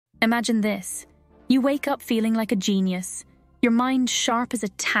Imagine this. You wake up feeling like a genius, your mind sharp as a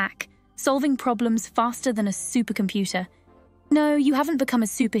tack, solving problems faster than a supercomputer. No, you haven't become a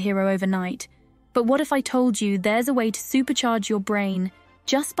superhero overnight. But what if I told you there's a way to supercharge your brain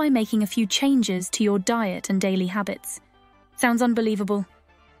just by making a few changes to your diet and daily habits? Sounds unbelievable?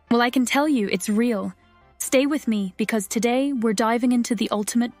 Well, I can tell you it's real. Stay with me because today we're diving into the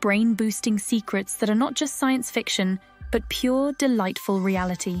ultimate brain-boosting secrets that are not just science fiction, but pure, delightful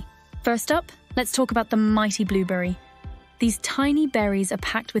reality. First up, let's talk about the mighty blueberry. These tiny berries are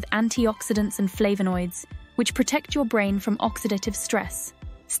packed with antioxidants and flavonoids, which protect your brain from oxidative stress.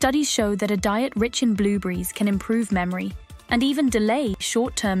 Studies show that a diet rich in blueberries can improve memory and even delay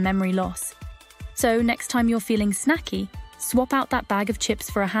short-term memory loss. So next time you're feeling snacky, swap out that bag of chips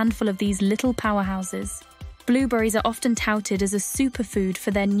for a handful of these little powerhouses. Blueberries are often touted as a superfood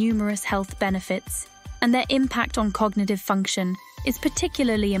for their numerous health benefits, and their impact on cognitive function is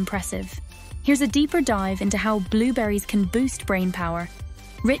particularly impressive. Here's a deeper dive into how blueberries can boost brain power.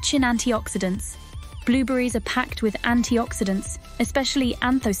 Rich in antioxidants, blueberries are packed with antioxidants, especially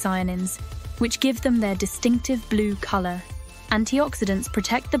anthocyanins, which give them their distinctive blue color. Antioxidants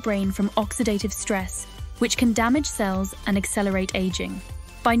protect the brain from oxidative stress, which can damage cells and accelerate aging.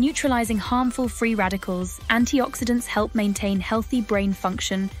 By neutralizing harmful free radicals, antioxidants help maintain healthy brain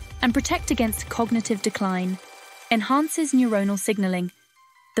function and protect against cognitive decline. Enhances neuronal signaling.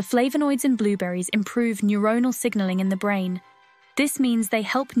 The flavonoids in blueberries improve neuronal signaling in the brain. This means they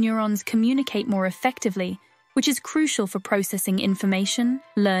help neurons communicate more effectively, which is crucial for processing information,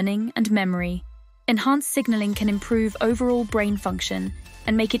 learning, and memory. Enhanced signaling can improve overall brain function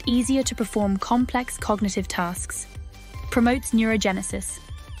and make it easier to perform complex cognitive tasks. Promotes neurogenesis.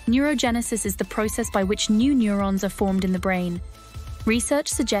 Neurogenesis is the process by which new neurons are formed in the brain. Research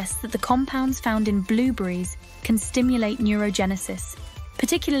suggests that the compounds found in blueberries can stimulate neurogenesis,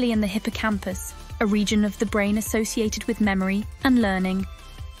 particularly in the hippocampus, a region of the brain associated with memory and learning.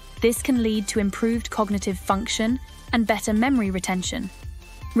 This can lead to improved cognitive function and better memory retention.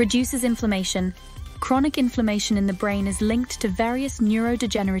 Reduces inflammation. Chronic inflammation in the brain is linked to various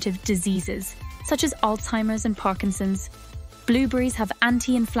neurodegenerative diseases, such as Alzheimer's and Parkinson's. Blueberries have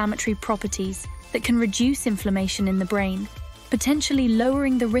anti-inflammatory properties that can reduce inflammation in the brain, potentially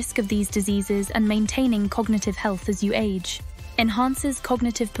lowering the risk of these diseases and maintaining cognitive health as you age. Enhances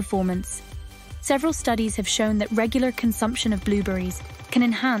cognitive performance. Several studies have shown that regular consumption of blueberries can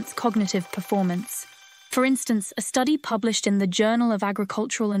enhance cognitive performance. For instance, a study published in the Journal of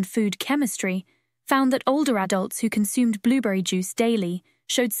Agricultural and Food Chemistry found that older adults who consumed blueberry juice daily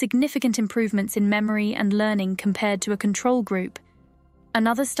showed significant improvements in memory and learning compared to a control group.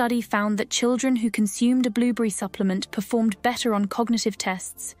 Another study found that children who consumed a blueberry supplement performed better on cognitive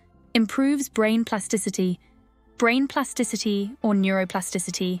tests. Improves brain plasticity. Brain plasticity, or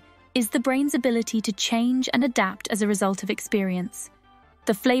neuroplasticity, is the brain's ability to change and adapt as a result of experience.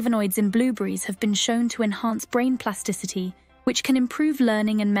 The flavonoids in blueberries have been shown to enhance brain plasticity, which can improve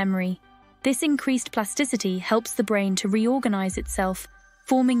learning and memory. This increased plasticity helps the brain to reorganize itself,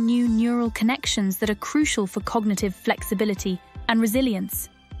 forming new neural connections that are crucial for cognitive flexibility and resilience.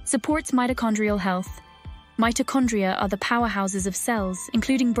 Supports mitochondrial health. Mitochondria are the powerhouses of cells,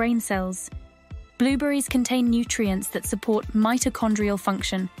 including brain cells. Blueberries contain nutrients that support mitochondrial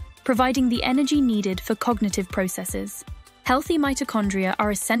function, providing the energy needed for cognitive processes. Healthy mitochondria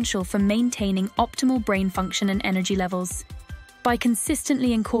are essential for maintaining optimal brain function and energy levels. By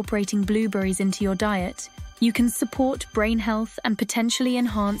consistently incorporating blueberries into your diet, you can support brain health and potentially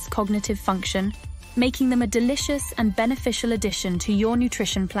enhance cognitive function, making them a delicious and beneficial addition to your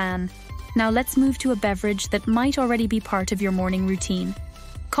nutrition plan. Now let's move to a beverage that might already be part of your morning routine.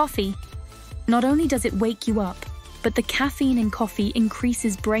 Coffee. Not only does it wake you up, but the caffeine in coffee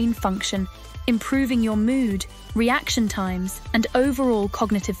increases brain function, improving your mood, reaction times, and overall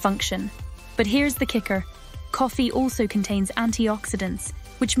cognitive function. But here's the kicker. Coffee also contains antioxidants,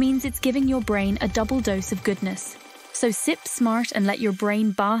 which means it's giving your brain a double dose of goodness. So sip smart and let your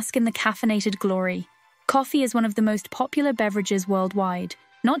brain bask in the caffeinated glory. Coffee is one of the most popular beverages worldwide,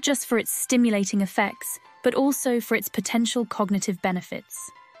 not just for its stimulating effects, but also for its potential cognitive benefits.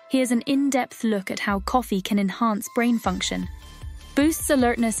 Here's an in-depth look at how coffee can enhance brain function. Boosts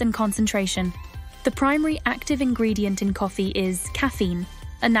alertness and concentration. The primary active ingredient in coffee is caffeine,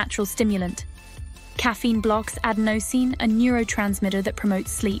 a natural stimulant. Caffeine blocks adenosine, a neurotransmitter that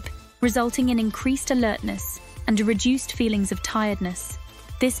promotes sleep, resulting in increased alertness and reduced feelings of tiredness.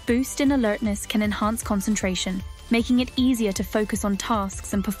 This boost in alertness can enhance concentration, making it easier to focus on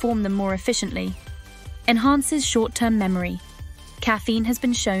tasks and perform them more efficiently. Enhances short-term memory. Caffeine has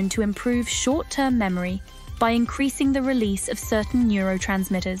been shown to improve short-term memory, by increasing the release of certain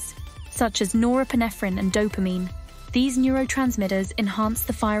neurotransmitters, such as norepinephrine and dopamine. These neurotransmitters enhance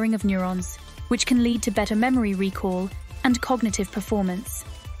the firing of neurons, which can lead to better memory recall and cognitive performance.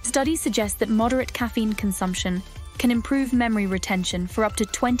 Studies suggest that moderate caffeine consumption can improve memory retention for up to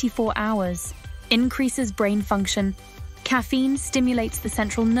 24 hours, increases brain function. Caffeine stimulates the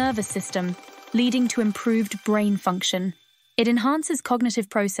central nervous system, leading to improved brain function. It enhances cognitive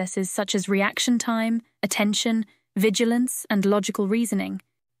processes such as reaction time, attention, vigilance, and logical reasoning.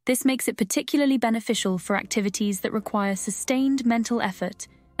 This makes it particularly beneficial for activities that require sustained mental effort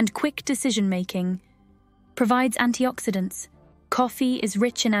and quick decision-making. Provides antioxidants. Coffee is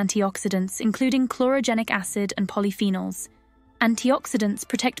rich in antioxidants, including chlorogenic acid and polyphenols. Antioxidants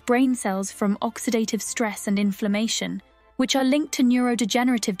protect brain cells from oxidative stress and inflammation, which are linked to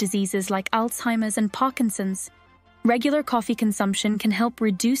neurodegenerative diseases like Alzheimer's and Parkinson's. Regular coffee consumption can help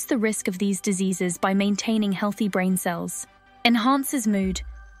reduce the risk of these diseases by maintaining healthy brain cells. Enhances mood.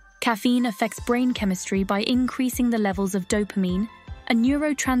 Caffeine affects brain chemistry by increasing the levels of dopamine, a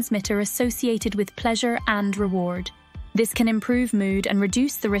neurotransmitter associated with pleasure and reward. This can improve mood and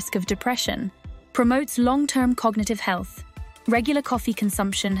reduce the risk of depression. Promotes long-term cognitive health. Regular coffee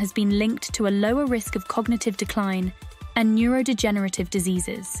consumption has been linked to a lower risk of cognitive decline and neurodegenerative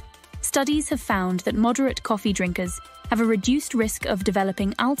diseases. Studies have found that moderate coffee drinkers have a reduced risk of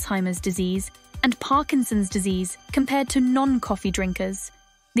developing Alzheimer's disease and Parkinson's disease compared to non-coffee drinkers.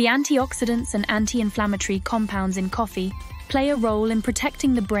 The antioxidants and anti-inflammatory compounds in coffee play a role in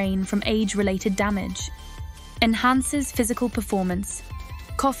protecting the brain from age-related damage. Enhances physical performance.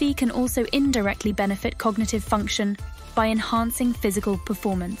 Coffee can also indirectly benefit cognitive function by enhancing physical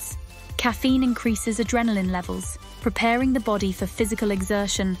performance. Caffeine increases adrenaline levels, preparing the body for physical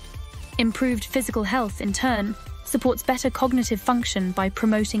exertion. Improved physical health, in turn, supports better cognitive function by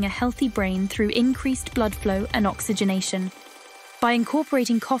promoting a healthy brain through increased blood flow and oxygenation. By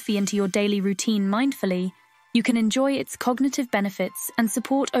incorporating coffee into your daily routine mindfully, you can enjoy its cognitive benefits and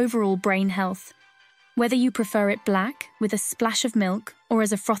support overall brain health. Whether you prefer it black, with a splash of milk, or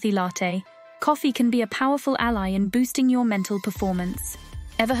as a frothy latte, coffee can be a powerful ally in boosting your mental performance.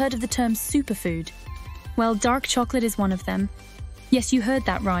 Ever heard of the term superfood? Well, dark chocolate is one of them. Yes, you heard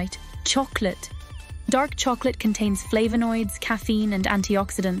that right. Chocolate. Dark chocolate contains flavonoids, caffeine, and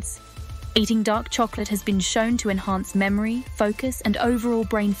antioxidants. Eating dark chocolate has been shown to enhance memory, focus, and overall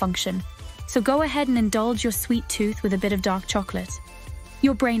brain function. So go ahead and indulge your sweet tooth with a bit of dark chocolate.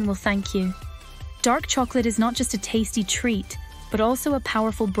 Your brain will thank you. Dark chocolate is not just a tasty treat, but also a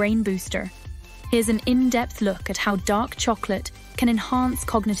powerful brain booster. Here's an in-depth look at how dark chocolate can enhance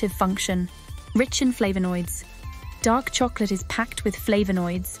cognitive function. Rich in flavonoids. Dark chocolate is packed with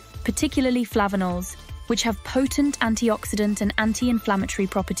flavonoids, particularly flavonols, which have potent antioxidant and anti-inflammatory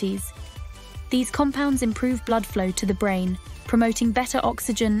properties. These compounds improve blood flow to the brain, promoting better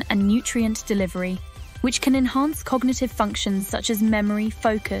oxygen and nutrient delivery, which can enhance cognitive functions such as memory,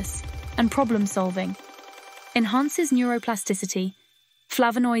 focus, and problem solving. Enhances neuroplasticity.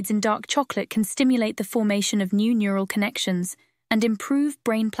 Flavonoids in dark chocolate can stimulate the formation of new neural connections and improve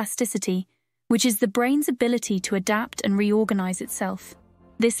brain plasticity, which is the brain's ability to adapt and reorganize itself.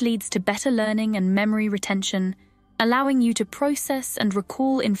 This leads to better learning and memory retention, allowing you to process and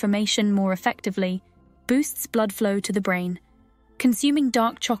recall information more effectively, boosts blood flow to the brain. Consuming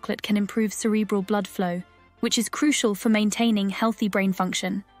dark chocolate can improve cerebral blood flow, which is crucial for maintaining healthy brain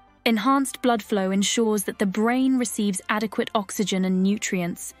function. Enhanced blood flow ensures that the brain receives adequate oxygen and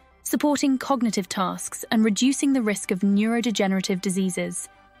nutrients, supporting cognitive tasks and reducing the risk of neurodegenerative diseases.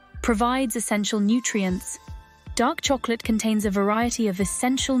 Provides essential nutrients. Dark chocolate contains a variety of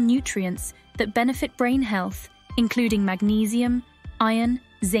essential nutrients that benefit brain health, including magnesium, iron,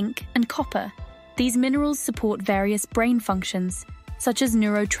 zinc, and copper. These minerals support various brain functions, such as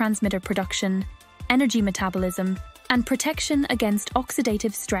neurotransmitter production, energy metabolism, and protection against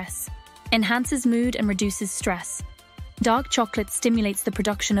oxidative stress. Enhances mood and reduces stress. Dark chocolate stimulates the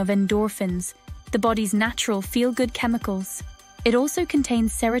production of endorphins, the body's natural feel-good chemicals. It also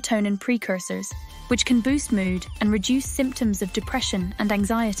contains serotonin precursors, which can boost mood and reduce symptoms of depression and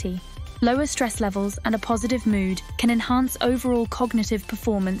anxiety. Lower stress levels and a positive mood can enhance overall cognitive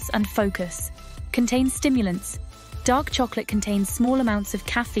performance and focus. Contains stimulants. Dark chocolate contains small amounts of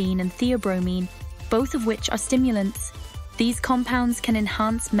caffeine and theobromine, both of which are stimulants. These compounds can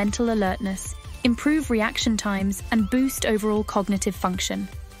enhance mental alertness, improve reaction times, and boost overall cognitive function.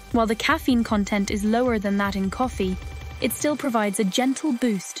 While the caffeine content is lower than that in coffee, it still provides a gentle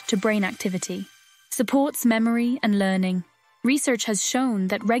boost to brain activity. Supports memory and learning. Research has shown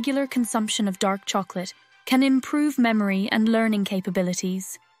that regular consumption of dark chocolate can improve memory and learning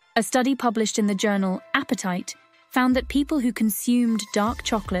capabilities. A study published in the journal Appetite found that people who consumed dark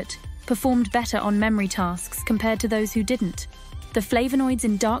chocolate performed better on memory tasks compared to those who didn't. The flavonoids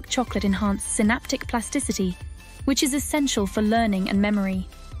in dark chocolate enhance synaptic plasticity, which is essential for learning and memory,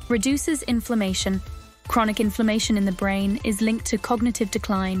 reduces inflammation. Chronic inflammation in the brain is linked to cognitive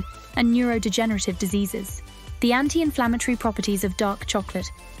decline and neurodegenerative diseases. The anti-inflammatory properties of dark chocolate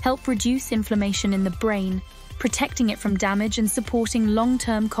help reduce inflammation in the brain, protecting it from damage and supporting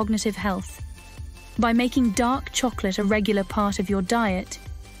long-term cognitive health. By making dark chocolate a regular part of your diet,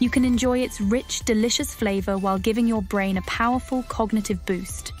 you can enjoy its rich, delicious flavor while giving your brain a powerful cognitive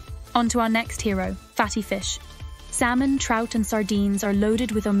boost. On to our next hero, fatty fish. Salmon, trout, and sardines are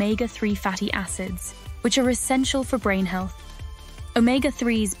loaded with omega-3 fatty acids, which are essential for brain health.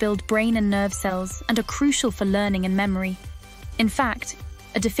 Omega-3s build brain and nerve cells and are crucial for learning and memory. In fact,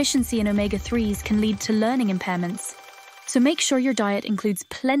 a deficiency in omega-3s can lead to learning impairments. So make sure your diet includes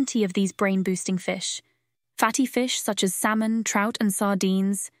plenty of these brain-boosting fish. Fatty fish such as salmon, trout, and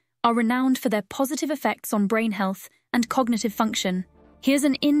sardines are renowned for their positive effects on brain health and cognitive function. Here's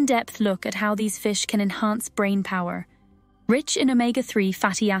an in-depth look at how these fish can enhance brain power. Rich in omega-3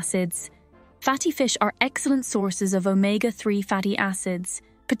 fatty acids, fatty fish are excellent sources of omega-3 fatty acids,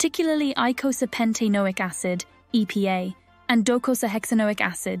 particularly eicosapentaenoic acid, EPA, and docosahexaenoic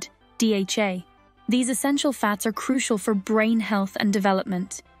acid, DHA. These essential fats are crucial for brain health and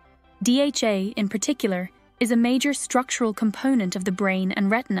development. DHA, in particular, is a major structural component of the brain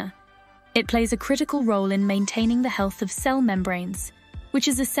and retina. It plays a critical role in maintaining the health of cell membranes, which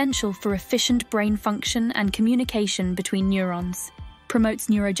is essential for efficient brain function and communication between neurons. Promotes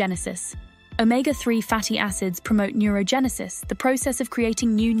neurogenesis. Omega-3 fatty acids promote neurogenesis, the process of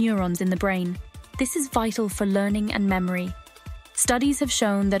creating new neurons in the brain. This is vital for learning and memory. Studies have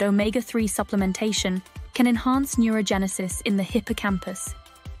shown that omega-3 supplementation can enhance neurogenesis in the hippocampus,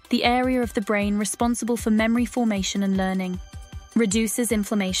 the area of the brain responsible for memory formation and learning. Reduces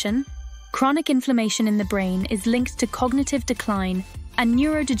inflammation. Chronic inflammation in the brain is linked to cognitive decline and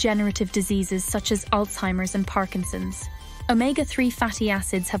neurodegenerative diseases such as Alzheimer's and Parkinson's. Omega-3 fatty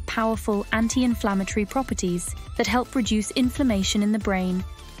acids have powerful anti-inflammatory properties that help reduce inflammation in the brain,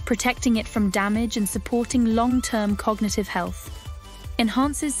 protecting it from damage and supporting long-term cognitive health.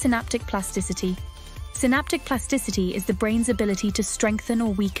 Enhances synaptic plasticity. Synaptic plasticity is the brain's ability to strengthen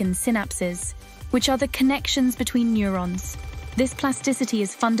or weaken synapses, which are the connections between neurons. This plasticity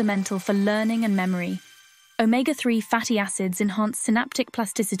is fundamental for learning and memory. Omega-3 fatty acids enhance synaptic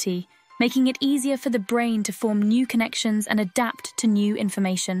plasticity, making it easier for the brain to form new connections and adapt to new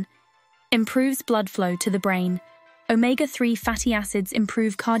information. Improves blood flow to the brain. Omega-3 fatty acids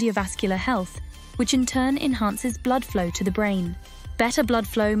improve cardiovascular health, which in turn enhances blood flow to the brain. Better blood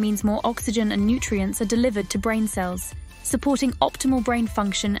flow means more oxygen and nutrients are delivered to brain cells, supporting optimal brain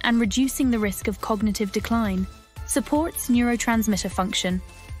function and reducing the risk of cognitive decline. Supports neurotransmitter function.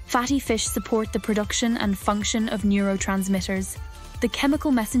 Fatty fish support the production and function of neurotransmitters, the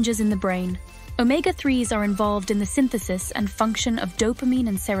chemical messengers in the brain. Omega-3s are involved in the synthesis and function of dopamine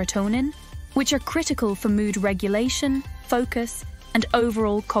and serotonin, which are critical for mood regulation, focus, and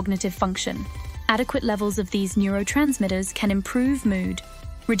overall cognitive function. Adequate levels of these neurotransmitters can improve mood,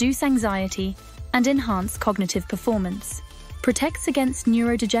 reduce anxiety, and enhance cognitive performance. Protects against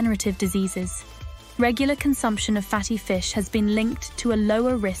neurodegenerative diseases. Regular consumption of fatty fish has been linked to a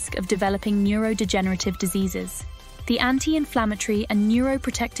lower risk of developing neurodegenerative diseases. The anti-inflammatory and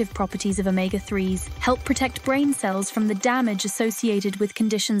neuroprotective properties of omega-3s help protect brain cells from the damage associated with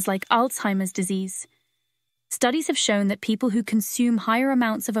conditions like Alzheimer's disease. Studies have shown that people who consume higher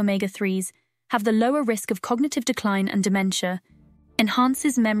amounts of omega-3s have the lower risk of cognitive decline and dementia,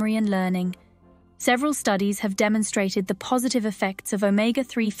 enhances memory and learning. Several studies have demonstrated the positive effects of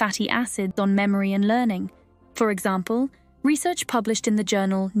omega-3 fatty acids on memory and learning. For example, research published in the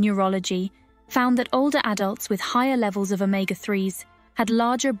journal Neurology found that older adults with higher levels of omega-3s had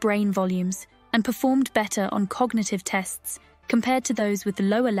larger brain volumes and performed better on cognitive tests compared to those with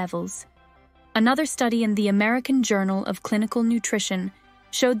lower levels. Another study in the American Journal of Clinical Nutrition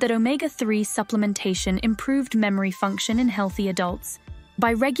showed that omega-3 supplementation improved memory function in healthy adults.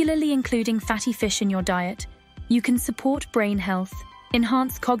 By regularly including fatty fish in your diet, you can support brain health,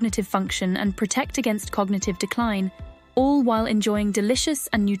 enhance cognitive function, and protect against cognitive decline, all while enjoying delicious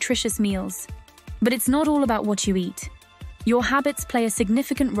and nutritious meals. But it's not all about what you eat. Your habits play a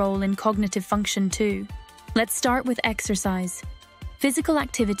significant role in cognitive function too. Let's start with exercise. Physical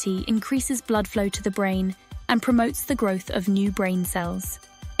activity increases blood flow to the brain and promotes the growth of new brain cells.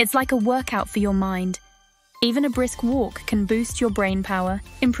 It's like a workout for your mind. Even a brisk walk can boost your brain power,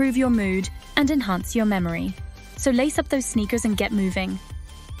 improve your mood, and enhance your memory. So lace up those sneakers and get moving.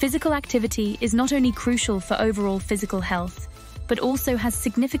 Physical activity is not only crucial for overall physical health, but also has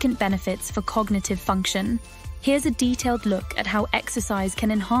significant benefits for cognitive function. Here's a detailed look at how exercise can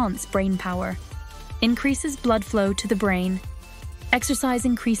enhance brain power. Increases blood flow to the brain. Exercise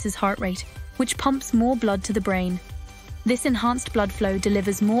increases heart rate, which pumps more blood to the brain. This enhanced blood flow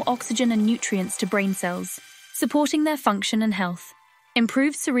delivers more oxygen and nutrients to brain cells, supporting their function and health.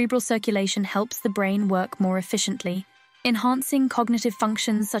 Improved cerebral circulation helps the brain work more efficiently, enhancing cognitive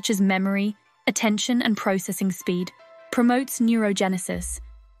functions such as memory, attention, and processing speed. Promotes neurogenesis.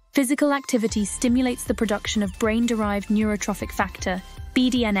 Physical activity stimulates the production of brain-derived neurotrophic factor,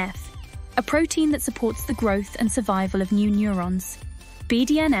 BDNF, a protein that supports the growth and survival of new neurons.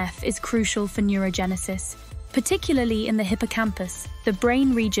 BDNF is crucial for neurogenesis, particularly in the hippocampus, the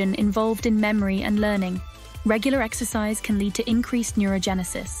brain region involved in memory and learning. Regular exercise can lead to increased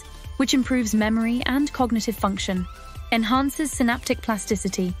neurogenesis, which improves memory and cognitive function. Enhances synaptic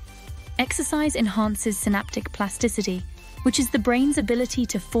plasticity. Exercise enhances synaptic plasticity, which is the brain's ability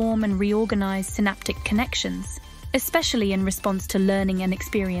to form and reorganize synaptic connections, especially in response to learning and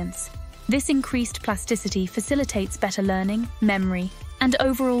experience. This increased plasticity facilitates better learning, memory, and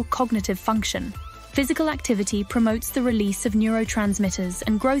overall cognitive function. Physical activity promotes the release of neurotransmitters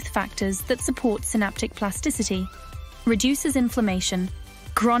and growth factors that support synaptic plasticity. Reduces inflammation.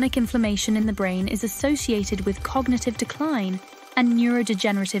 Chronic inflammation in the brain is associated with cognitive decline and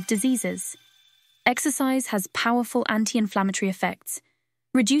neurodegenerative diseases. Exercise has powerful anti-inflammatory effects,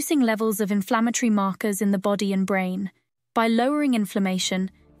 reducing levels of inflammatory markers in the body and brain. By lowering inflammation,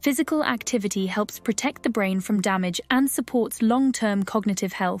 physical activity helps protect the brain from damage and supports long-term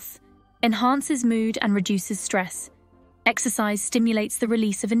cognitive health. Enhances mood and reduces stress. Exercise stimulates the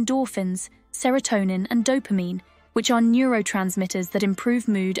release of endorphins, serotonin, and dopamine, which are neurotransmitters that improve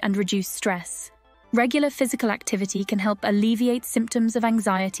mood and reduce stress. Regular physical activity can help alleviate symptoms of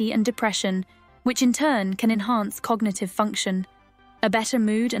anxiety and depression, which in turn can enhance cognitive function. A better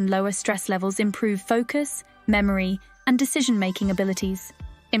mood and lower stress levels improve focus, memory, and decision-making abilities.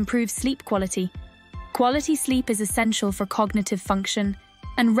 Improve sleep quality. Quality sleep is essential for cognitive function,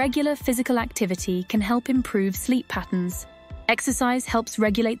 and regular physical activity can help improve sleep patterns. Exercise helps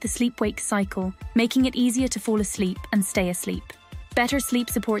regulate the sleep-wake cycle, making it easier to fall asleep and stay asleep. Better sleep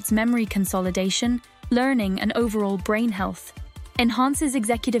supports memory consolidation, learning, and overall brain health. Enhances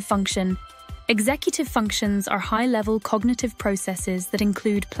executive function. Executive functions are high-level cognitive processes that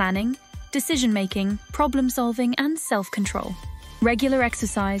include planning, decision-making, problem-solving, and self-control. Regular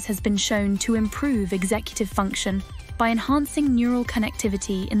exercise has been shown to improve executive function by enhancing neural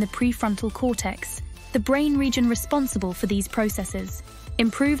connectivity in the prefrontal cortex, the brain region responsible for these processes.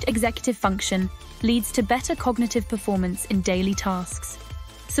 Improved executive function leads to better cognitive performance in daily tasks.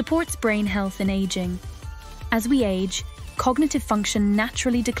 Supports brain health in aging. As we age, cognitive function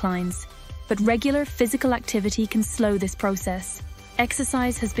naturally declines, but regular physical activity can slow this process.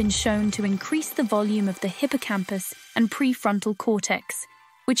 Exercise has been shown to increase the volume of the hippocampus and prefrontal cortex,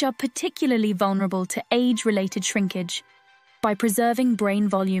 which are particularly vulnerable to age-related shrinkage. By preserving brain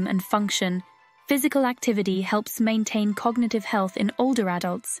volume and function, physical activity helps maintain cognitive health in older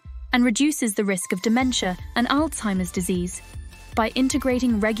adults and reduces the risk of dementia and Alzheimer's disease. By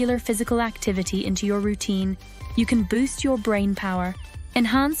integrating regular physical activity into your routine, you can boost your brain power,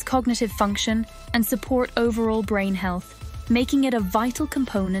 enhance cognitive function, and support overall brain health, making it a vital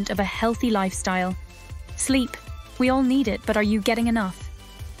component of a healthy lifestyle. Sleep. We all need it, but are you getting enough?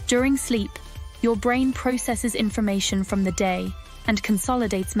 During sleep, your brain processes information from the day and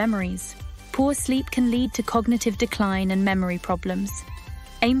consolidates memories. Poor sleep can lead to cognitive decline and memory problems.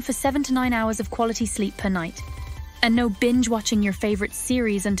 Aim for 7 to 9 hours of quality sleep per night. And no binge watching your favorite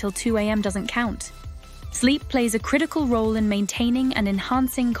series until 2 a.m. doesn't count. Sleep plays a critical role in maintaining and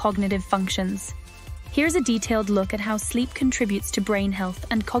enhancing cognitive functions. Here's a detailed look at how sleep contributes to brain health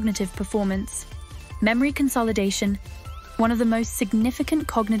and cognitive performance. Memory consolidation. One of the most significant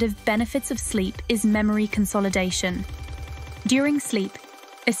cognitive benefits of sleep is memory consolidation. During sleep,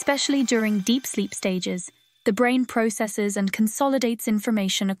 especially during deep sleep stages, the brain processes and consolidates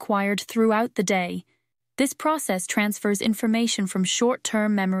information acquired throughout the day. This process transfers information from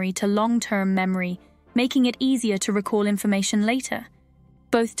short-term memory to long-term memory, making it easier to recall information later.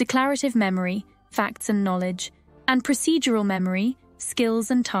 Both declarative memory, facts and knowledge, and procedural memory,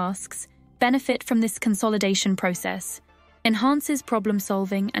 skills and tasks, benefit from this consolidation process. Enhances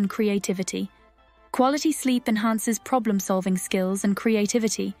problem-solving and creativity. Quality sleep enhances problem-solving skills and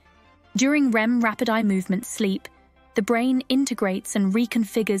creativity. During REM rapid eye movement sleep, the brain integrates and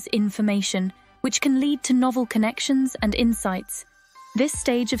reconfigures information, which can lead to novel connections and insights. This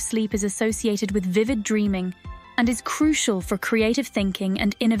stage of sleep is associated with vivid dreaming, and is crucial for creative thinking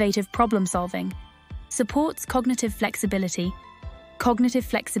and innovative problem-solving. Supports cognitive flexibility. Cognitive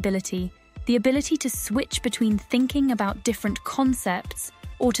flexibility, the ability to switch between thinking about different concepts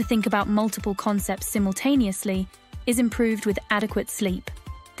or to think about multiple concepts simultaneously, is improved with adequate sleep.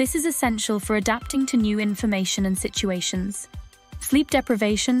 This is essential for adapting to new information and situations. Sleep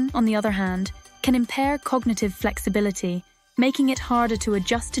deprivation, on the other hand, can impair cognitive flexibility, making it harder to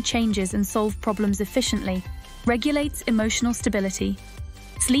adjust to changes and solve problems efficiently. Regulates emotional stability.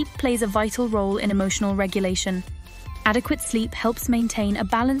 Sleep plays a vital role in emotional regulation. Adequate sleep helps maintain a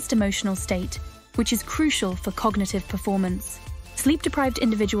balanced emotional state, which is crucial for cognitive performance. Sleep-deprived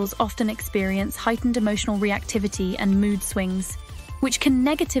individuals often experience heightened emotional reactivity and mood swings, which can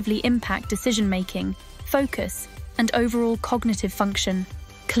negatively impact decision-making, focus, and overall cognitive function.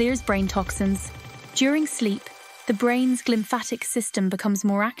 Clears brain toxins. During sleep, the brain's glymphatic system becomes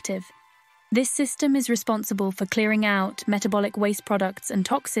more active. This system is responsible for clearing out metabolic waste products and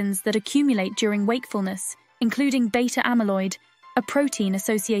toxins that accumulate during wakefulness, including beta amyloid, a protein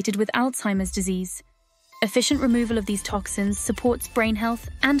associated with Alzheimer's disease. Efficient removal of these toxins supports brain health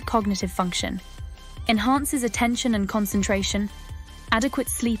and cognitive function. Enhances attention and concentration. Adequate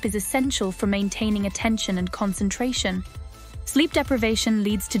sleep is essential for maintaining attention and concentration. Sleep deprivation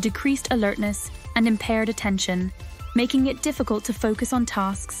leads to decreased alertness and impaired attention, making it difficult to focus on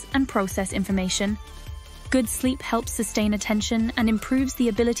tasks and process information. Good sleep helps sustain attention and improves the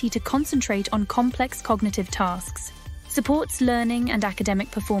ability to concentrate on complex cognitive tasks. Supports learning and academic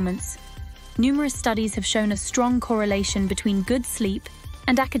performance. Numerous studies have shown a strong correlation between good sleep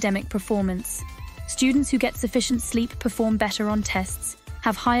and academic performance. Students who get sufficient sleep perform better on tests,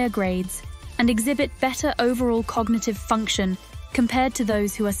 have higher grades, and exhibit better overall cognitive function compared to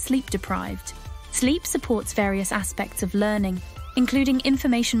those who are sleep-deprived. Sleep supports various aspects of learning, including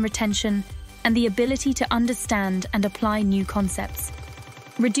information retention and the ability to understand and apply new concepts.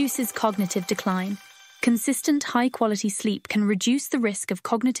 Reduces cognitive decline. Consistent high-quality sleep can reduce the risk of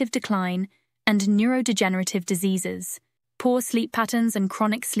cognitive decline and neurodegenerative diseases. Poor sleep patterns and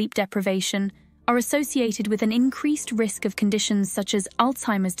chronic sleep deprivation are associated with an increased risk of conditions such as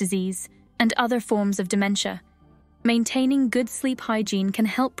Alzheimer's disease and other forms of dementia. Maintaining good sleep hygiene can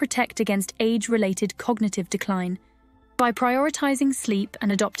help protect against age-related cognitive decline. By prioritizing sleep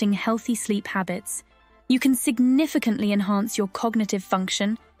and adopting healthy sleep habits, you can significantly enhance your cognitive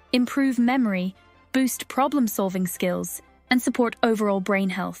function, improve memory, boost problem-solving skills, and support overall brain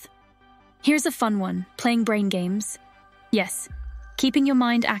health. Here's a fun one, playing brain games. Yes, keeping your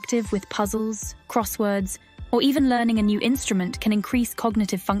mind active with puzzles, crosswords, or even learning a new instrument can increase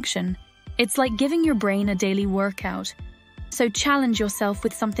cognitive function. It's like giving your brain a daily workout. So challenge yourself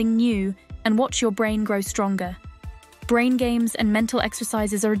with something new and watch your brain grow stronger. Brain games and mental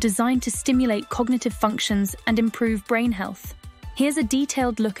exercises are designed to stimulate cognitive functions and improve brain health. Here's a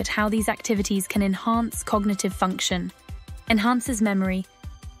detailed look at how these activities can enhance cognitive function. Enhances memory.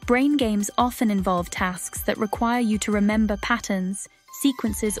 Brain games often involve tasks that require you to remember patterns,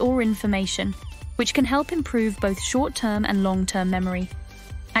 sequences, or information, which can help improve both short-term and long-term memory.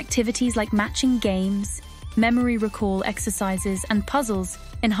 Activities like matching games, memory recall exercises, and puzzles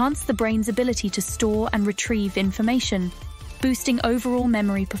enhance the brain's ability to store and retrieve information, boosting overall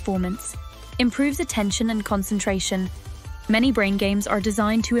memory performance. Improves attention and concentration. Many brain games are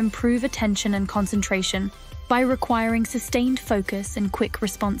designed to improve attention and concentration by requiring sustained focus and quick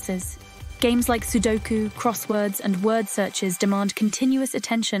responses. Games like Sudoku, crosswords, and word searches demand continuous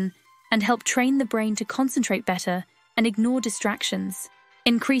attention and help train the brain to concentrate better and ignore distractions.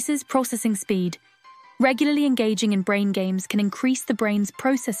 Increases processing speed. Regularly engaging in brain games can increase the brain's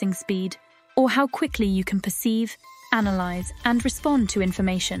processing speed, or how quickly you can perceive, analyze, and respond to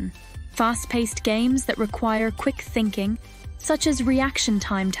information. Fast-paced games that require quick thinking, such as reaction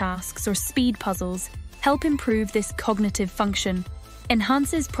time tasks or speed puzzles, help improve this cognitive function.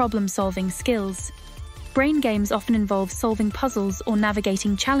 Enhances problem-solving skills. Brain games often involve solving puzzles or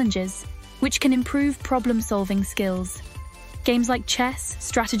navigating challenges, which can improve problem-solving skills. Games like chess,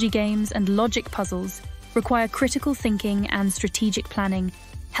 strategy games, and logic puzzles require critical thinking and strategic planning,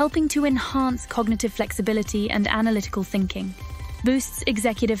 helping to enhance cognitive flexibility and analytical thinking. Boosts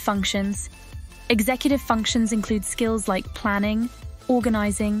executive functions. Executive functions include skills like planning,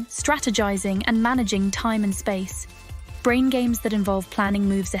 organizing, strategizing, and managing time and space. Brain games that involve planning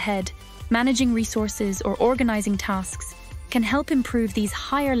moves ahead, managing resources, or organizing tasks can help improve these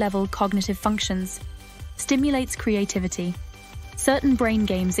higher-level cognitive functions. Stimulates creativity. Certain brain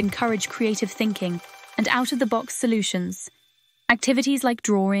games encourage creative thinking and out-of-the-box solutions. Activities like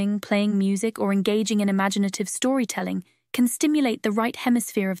drawing, playing music, or engaging in imaginative storytelling can stimulate the right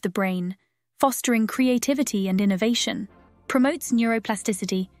hemisphere of the brain, fostering creativity and innovation. Promotes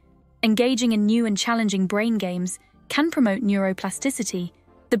neuroplasticity. Engaging in new and challenging brain games can promote neuroplasticity,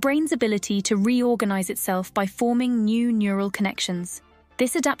 the brain's ability to reorganize itself by forming new neural connections.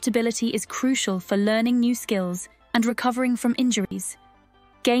 This adaptability is crucial for learning new skills and recovering from injuries.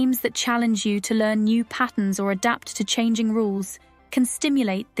 Games that challenge you to learn new patterns or adapt to changing rules can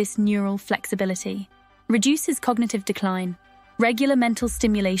stimulate this neural flexibility. Reduces cognitive decline. Regular mental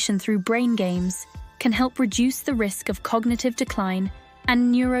stimulation through brain games can help reduce the risk of cognitive decline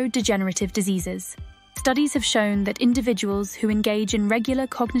and neurodegenerative diseases. Studies have shown that individuals who engage in regular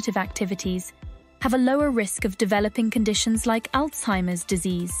cognitive activities have a lower risk of developing conditions like Alzheimer's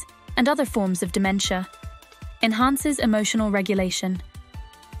disease and other forms of dementia. Enhances emotional regulation.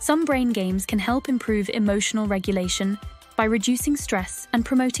 Some brain games can help improve emotional regulation by reducing stress and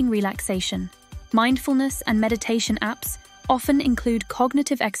promoting relaxation. Mindfulness and meditation apps often include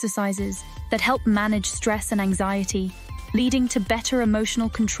cognitive exercises that help manage stress and anxiety, leading to better emotional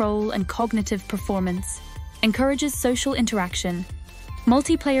control and cognitive performance. Encourages social interaction.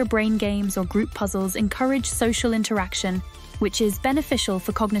 Multiplayer brain games or group puzzles encourage social interaction, which is beneficial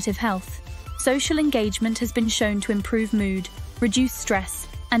for cognitive health. Social engagement has been shown to improve mood, reduce stress,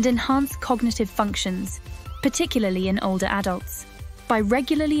 and enhance cognitive functions, particularly in older adults. By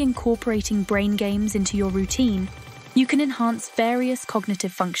regularly incorporating brain games into your routine, you can enhance various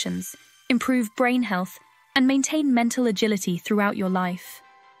cognitive functions, improve brain health, and maintain mental agility throughout your life.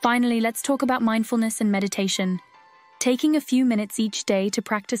 Finally, let's talk about mindfulness and meditation. Taking a few minutes each day to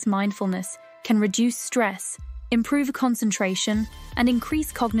practice mindfulness can reduce stress, improve concentration, and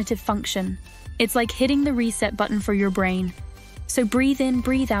increase cognitive function. It's like hitting the reset button for your brain. So breathe in,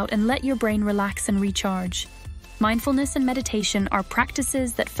 breathe out, and let your brain relax and recharge. Mindfulness and meditation are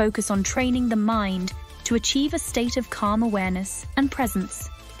practices that focus on training the mind to achieve a state of calm awareness and presence.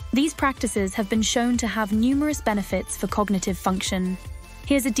 These practices have been shown to have numerous benefits for cognitive function.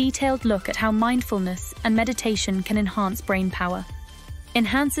 Here's a detailed look at how mindfulness and meditation can enhance brain power.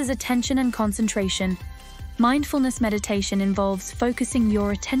 Enhances attention and concentration. Mindfulness meditation involves focusing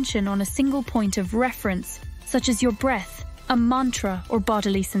your attention on a single point of reference, such as your breath, a mantra, or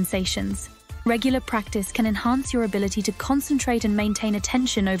bodily sensations. Regular practice can enhance your ability to concentrate and maintain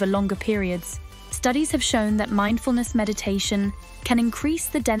attention over longer periods. Studies have shown that mindfulness meditation can increase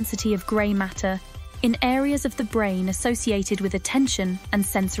the density of gray matter in areas of the brain associated with attention and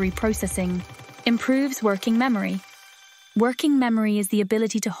sensory processing. Improves working memory. Working memory is the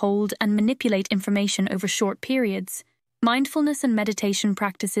ability to hold and manipulate information over short periods. Mindfulness and meditation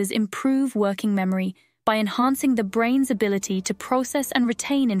practices improve working memory by enhancing the brain's ability to process and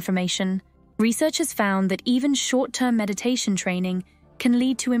retain information. Research has found that even short-term meditation training can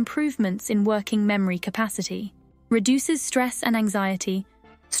lead to improvements in working memory capacity. Reduces stress and anxiety.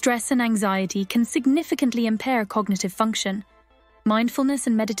 Stress and anxiety can significantly impair cognitive function. Mindfulness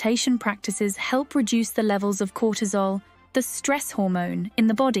and meditation practices help reduce the levels of cortisol, the stress hormone, in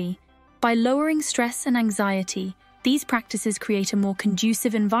the body. By lowering stress and anxiety, these practices create a more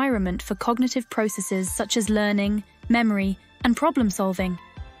conducive environment for cognitive processes such as learning, memory, and problem-solving.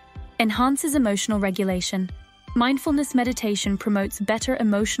 Enhances emotional regulation. Mindfulness meditation promotes better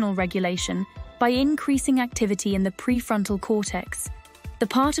emotional regulation by increasing activity in the prefrontal cortex, the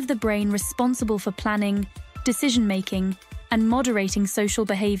part of the brain responsible for planning, decision-making, and moderating social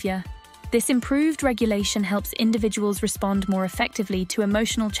behavior. This improved regulation helps individuals respond more effectively to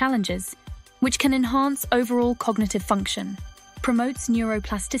emotional challenges, which can enhance overall cognitive function. Promotes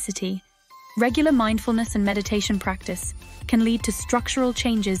neuroplasticity. Regular mindfulness and meditation practice can lead to structural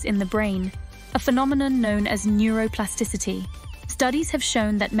changes in the brain, a phenomenon known as neuroplasticity. Studies have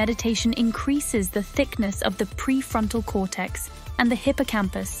shown that meditation increases the thickness of the prefrontal cortex and the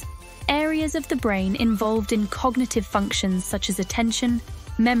hippocampus, areas of the brain involved in cognitive functions such as attention,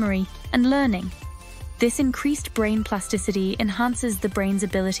 memory, and learning. This increased brain plasticity enhances the brain's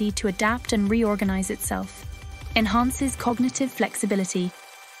ability to adapt and reorganize itself. Enhances cognitive flexibility.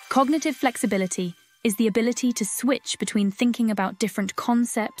 Cognitive flexibility is the ability to switch between thinking about different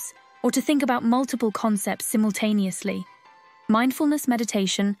concepts or to think about multiple concepts simultaneously. Mindfulness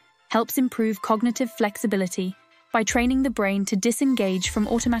meditation helps improve cognitive flexibility by training the brain to disengage from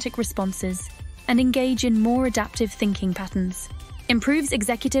automatic responses and engage in more adaptive thinking patterns. Improves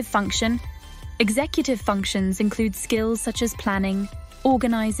executive function. Executive functions include skills such as planning,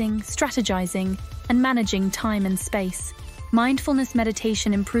 organizing, strategizing, and managing time and space. Mindfulness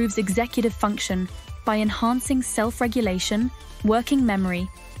meditation improves executive function by enhancing self-regulation, working memory,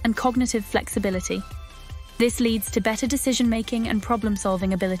 and cognitive flexibility. This leads to better decision-making and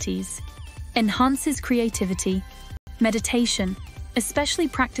problem-solving abilities. Enhances creativity. Meditation especially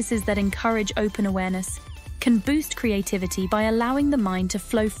practices that encourage open awareness, can boost creativity by allowing the mind to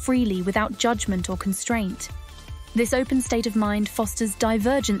flow freely without judgment or constraint. This open state of mind fosters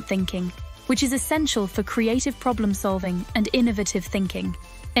divergent thinking, which is essential for creative problem-solving and innovative thinking,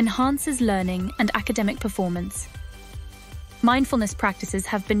 enhances learning and academic performance. Mindfulness practices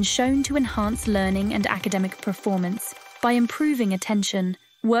have been shown to enhance learning and academic performance by improving attention,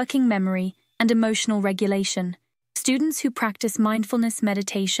 working memory, and emotional regulation. Students who practice mindfulness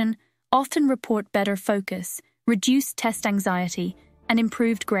meditation often report better focus, reduced test anxiety, and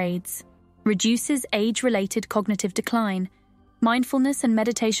improved grades. Reduces age-related cognitive decline. Mindfulness and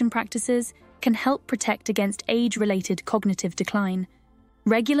meditation practices can help protect against age-related cognitive decline.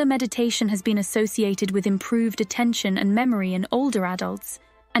 Regular meditation has been associated with improved attention and memory in older adults,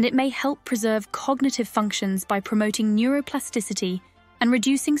 and it may help preserve cognitive functions by promoting neuroplasticity and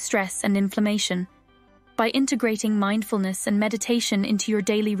reducing stress and inflammation. By integrating mindfulness and meditation into your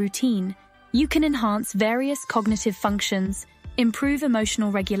daily routine, you can enhance various cognitive functions, improve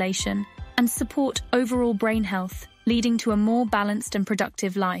emotional regulation, and support overall brain health, leading to a more balanced and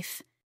productive life.